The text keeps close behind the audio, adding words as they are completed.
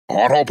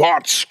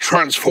Autobots,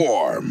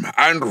 transform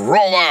and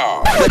roll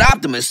out! But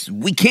Optimus,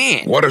 we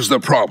can't. What is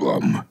the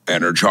problem?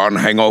 Energon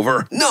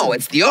hangover? No,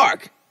 it's the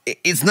Ark.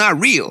 It's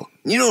not real.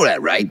 You know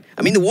that, right?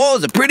 I mean, the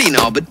walls are pretty and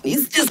all, but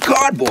it's just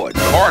cardboard.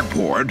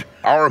 Cardboard?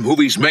 Our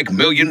movies make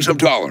millions of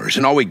dollars,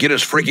 and all we get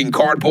is freaking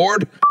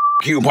cardboard?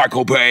 You,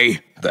 Michael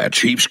Bay. That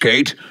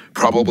cheapskate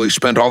probably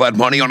spent all that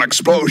money on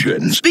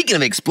explosions. Speaking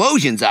of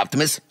explosions,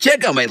 Optimus,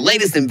 check out my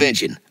latest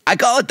invention. I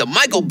call it the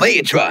Michael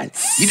Bayatron.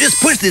 You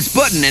just push this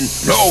button and...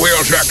 No,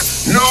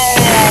 Wheeljack! No!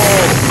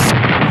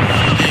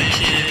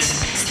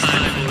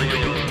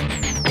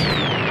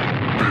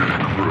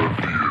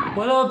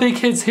 What up, big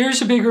kids? Here's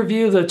your big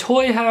review of the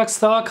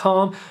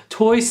ToyHacks.com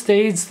Toy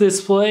Stage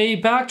Display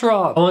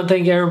Backdrop. I want to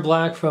thank Aaron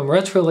Black from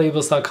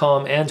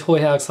RetroLabels.com and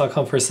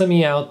ToyHacks.com for sending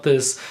me out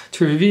this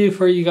to review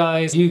for you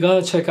guys. You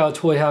gotta check out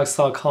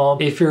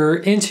ToyHacks.com if you're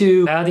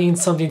into adding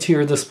something to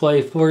your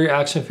display for your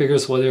action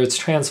figures, whether it's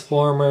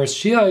Transformers,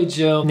 G.I.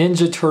 Joe,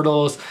 Ninja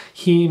Turtles,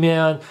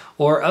 He-Man,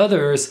 or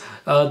others.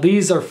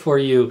 These are for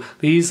you.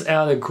 These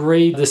add a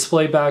great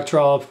display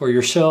backdrop for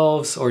your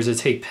shelves or to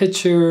take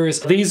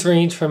pictures. These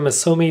range from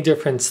so many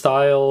different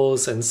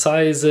styles and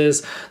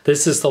sizes.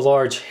 This is the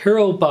large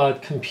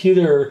HeroBot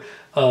computer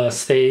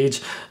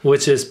stage,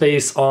 which is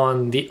based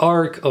on the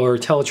Ark or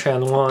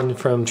Teletran 1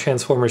 from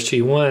Transformers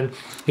G1.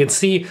 You can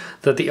see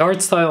that the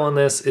art style on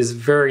this is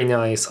very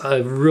nice.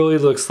 It really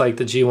looks like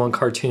the G1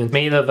 cartoon,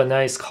 made of a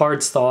nice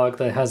cardstock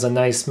that has a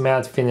nice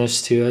matte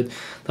finish to it.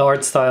 The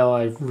art style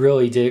I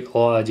really dig a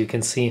lot. You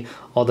can see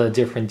all the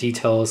different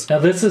details. Now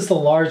this is the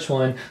large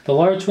one. The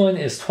large one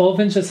is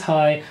 12 inches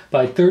high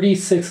by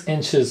 36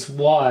 inches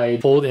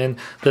wide. Fold in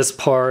this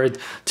part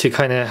to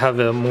kind of have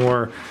a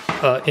more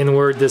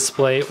inward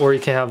display, or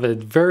you can have it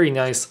very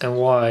nice and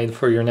wide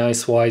for your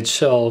nice wide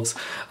shelves.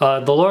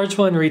 The large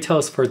one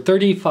retails for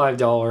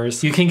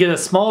 $35. You can get a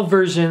small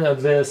version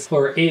of this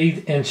for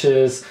 8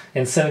 inches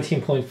and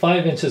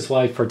 17.5 inches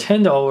wide for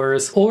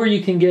 $10, or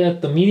you can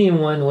get the medium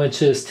one,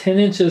 which is 10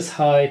 inches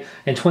high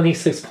and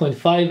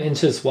 26.5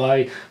 inches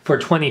wide for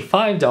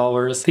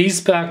 $25.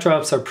 These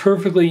backdrops are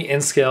perfectly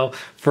in scale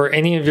for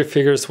any of your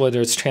figures,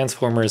 whether it's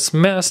Transformers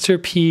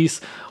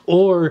Masterpiece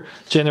or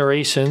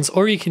Generations,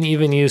 or you can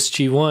even use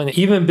G1.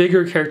 Even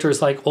bigger characters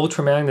like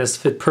Ultra Magnus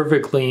fit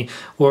perfectly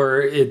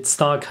where it's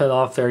not cut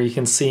off there. You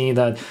can see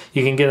that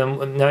you can get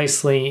them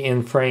nicely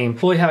in frame.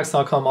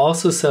 ToyHacks.com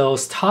also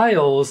sells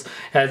tiles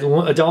at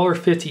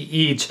 $1.50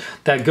 each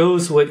that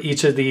goes with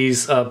each of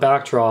these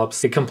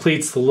backdrops. It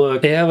completes the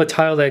look. They have a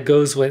tile that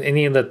goes with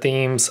any of the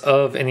themes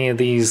of any of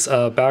these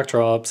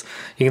backdrops.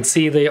 You can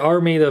see they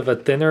are made of a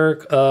thinner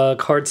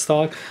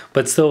cardstock,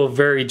 but still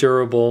very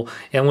durable.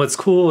 And what's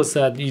cool is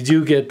that you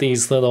do get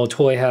these little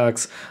Toy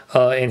Hacks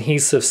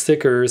adhesive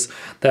stickers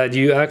that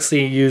you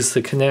actually use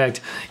to connect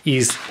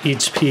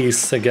each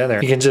piece together.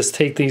 You can just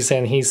take these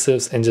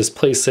adhesives and just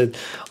place it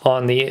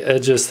on the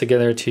edges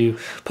together to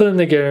put them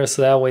together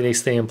so that way they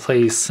stay in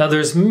place. Now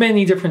there's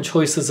many different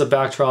choices of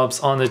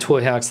backdrops on the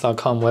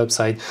ToyHacks.com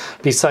website.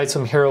 Besides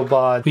from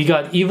HeroBot, we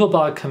got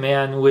EvilBot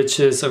Command, which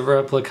is a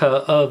replica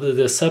of the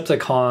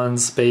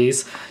Decepticons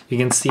base. You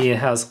can see it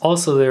has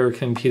also their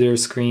computer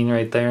screen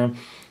right there.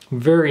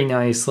 Very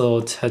nice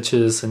little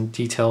touches and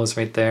details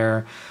right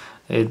there.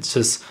 It's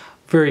just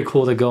very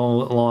cool to go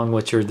along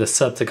with your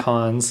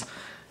Decepticons.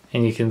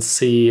 And you can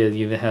see it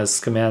even has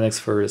schematics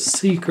for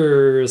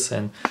Seekers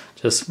and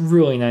just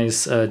really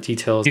nice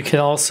details. You can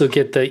also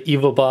get the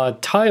EvilBot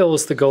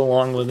tiles to go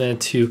along with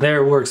it too.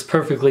 There works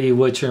perfectly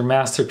with your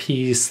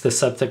Masterpiece,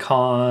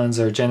 Decepticons,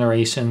 or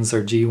Generations,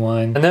 or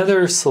G1.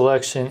 Another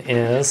selection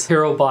is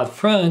HeroBot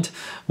Front,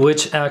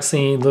 which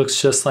actually looks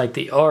just like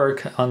the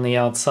Ark on the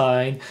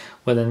outside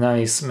with a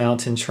nice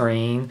mountain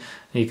terrain.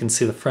 You can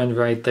see the front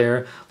right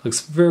there.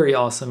 Looks very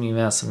awesome. You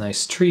have some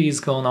nice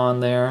trees going on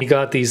there. You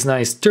got these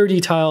nice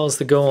dirty tiles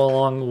to go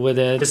along with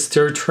it. This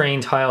dirt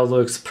terrain tile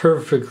looks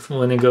perfect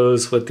when it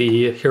goes with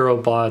the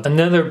HeroBot.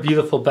 Another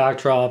beautiful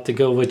backdrop to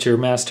go with your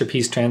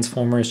Masterpiece,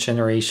 Transformers,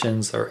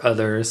 Generations, or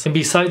others. And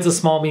besides the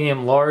small,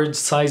 medium, large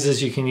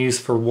sizes you can use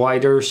for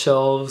wider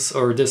shelves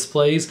or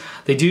displays,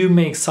 they do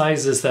make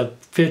sizes that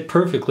fit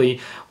perfectly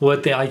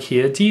with the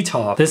IKEA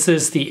D-top. This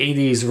is the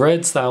 80s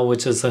red style,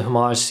 which is a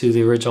homage to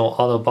the original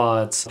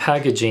Autobots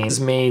packaging. It's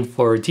made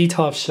for a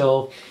D-top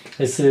shelf.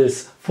 This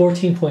is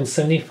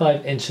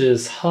 14.75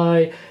 inches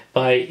high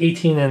by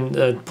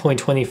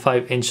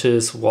 18.25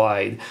 inches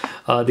wide.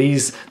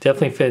 These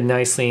definitely fit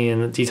nicely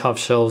in the D-top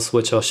shelves,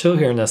 which I'll show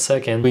here in a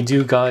second. We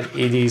do got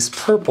 80s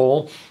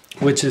purple,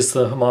 which is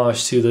the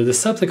homage to the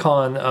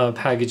Decepticon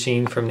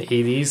packaging from the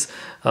 80s.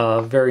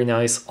 Very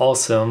nice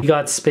also. You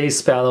got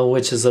Space Battle,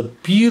 which is a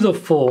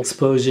beautiful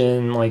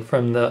explosion like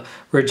from the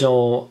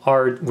original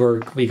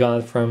artwork we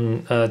got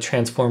from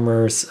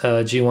Transformers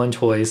G1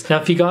 toys.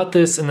 Now if you got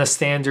this in the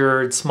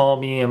standard small,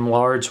 medium,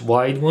 large,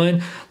 wide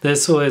one,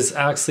 this was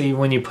actually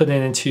when you put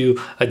it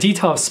into a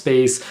D-top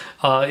space,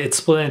 it's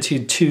split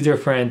into two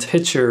different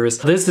pictures.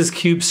 This is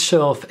Cube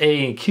Shelf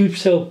A. Cube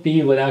Shelf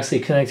B would actually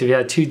connect if you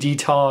had two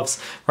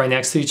D-tops right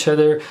next to each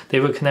other. They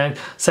would connect.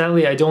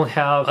 Sadly, I don't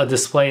have a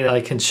display that I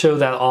can show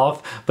that that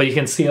off, but you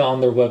can see it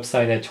on their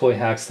website at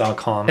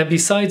toyhacks.com. And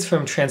besides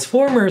from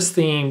Transformers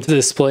themed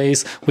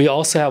displays, we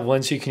also have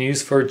ones you can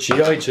use for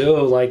G.I.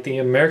 Joe, like the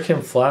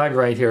American flag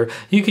right here.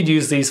 You could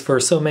use these for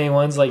so many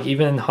ones, like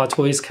even Hot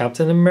Toys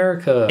Captain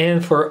America.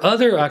 And for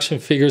other action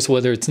figures,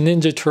 whether it's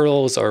Ninja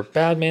Turtles or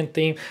Batman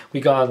theme, we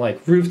got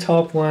like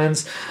rooftop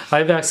ones.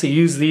 I've actually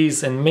used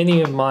these in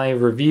many of my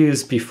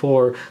reviews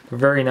before. They're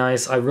very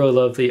nice. I really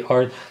love the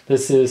art.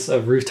 This is a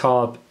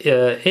rooftop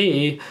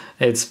A.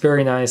 It's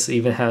very nice. It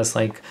even has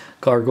like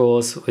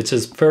gargoyles, which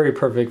is very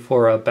perfect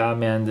for a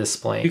Batman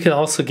display. You can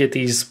also get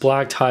these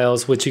black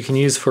tiles, which you can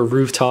use for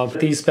rooftop.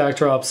 These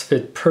backdrops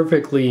fit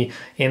perfectly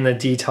in the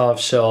D-top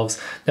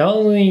shelves. Not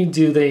only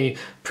do they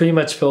pretty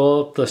much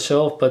fill up the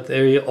shelf, but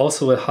they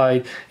also would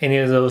hide any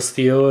of those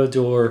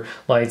Theodore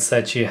lights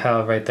that you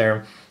have right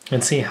there.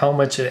 And see how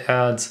much it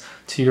adds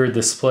to your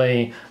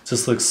display. It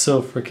just looks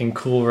so freaking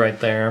cool right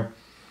there.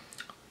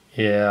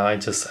 Yeah, I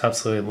just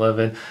absolutely love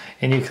it.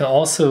 And you can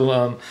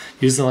also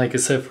use it, like I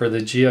said, for the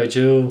G.I.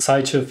 Joe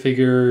sideshow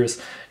figures,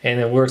 and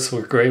it works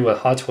great with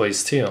Hot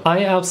Toys too.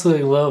 I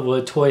absolutely love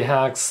what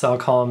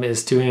toyhacks.com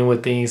is doing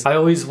with these. I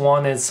always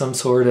wanted some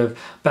sort of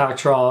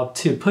backdrop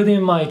to put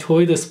in my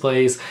toy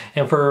displays,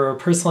 and for a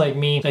person like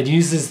me that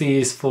uses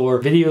these for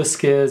video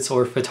skits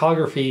or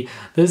photography,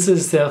 this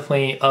is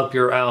definitely up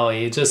your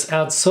alley. It just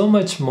adds so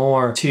much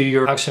more to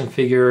your action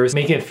figures,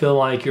 make it feel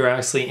like you're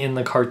actually in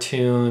the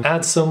cartoon,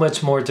 adds so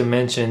much more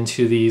dimension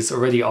to these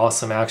already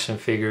awesome action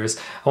figures.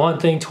 I want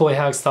to thank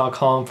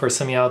toyhacks.com for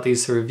sending out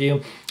these to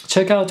review.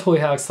 Check out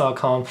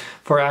toyhacks.com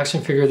for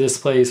action figure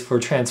displays for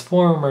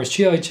Transformers,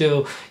 G.I.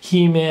 Joe,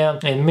 He-Man,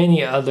 and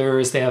many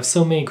others. They have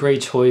so many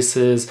great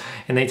choices,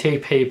 and they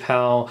take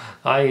PayPal.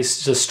 I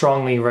just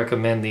strongly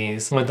recommend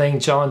these. I want to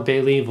thank John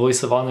Bailey,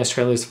 voice of Honest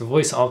Trailers, for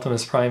voice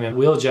Optimus Prime and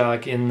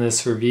Wheeljack in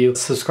this review.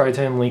 Subscribe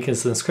to him, link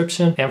is in the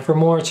description. And for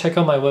more, check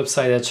out my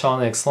website at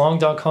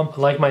SeanXLong.com.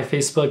 Like my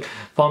Facebook,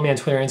 follow me on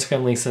Twitter,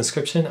 Instagram, links in the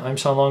description. I'm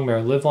Sean Long, may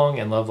I live long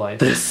and love life.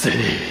 This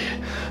city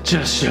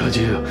just showed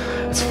you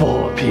it's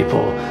full of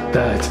people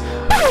that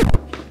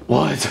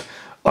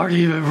aren't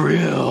even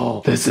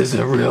real. This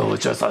isn't real,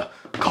 it's just a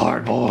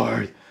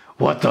cardboard.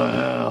 What the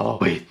hell?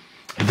 Wait,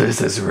 if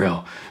this is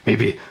real,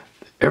 maybe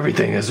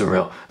everything isn't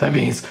real. That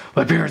means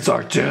my parents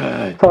are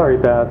dead. Sorry,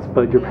 Babs,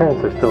 but your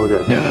parents are still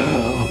dead.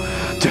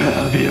 No,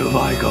 damn you,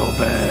 Michael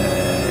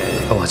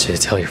Bay. I want you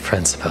to tell your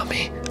friends about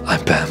me.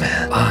 I'm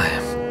Batman.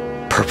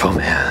 I'm Purple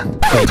Man.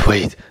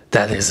 Wait,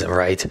 that isn't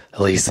right.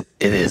 At least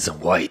it isn't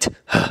white.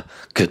 Huh,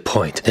 good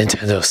point.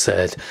 Nintendo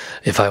said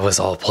if I was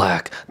all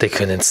black, they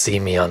couldn't see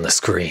me on the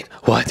screen.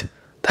 What?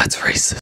 That's racist.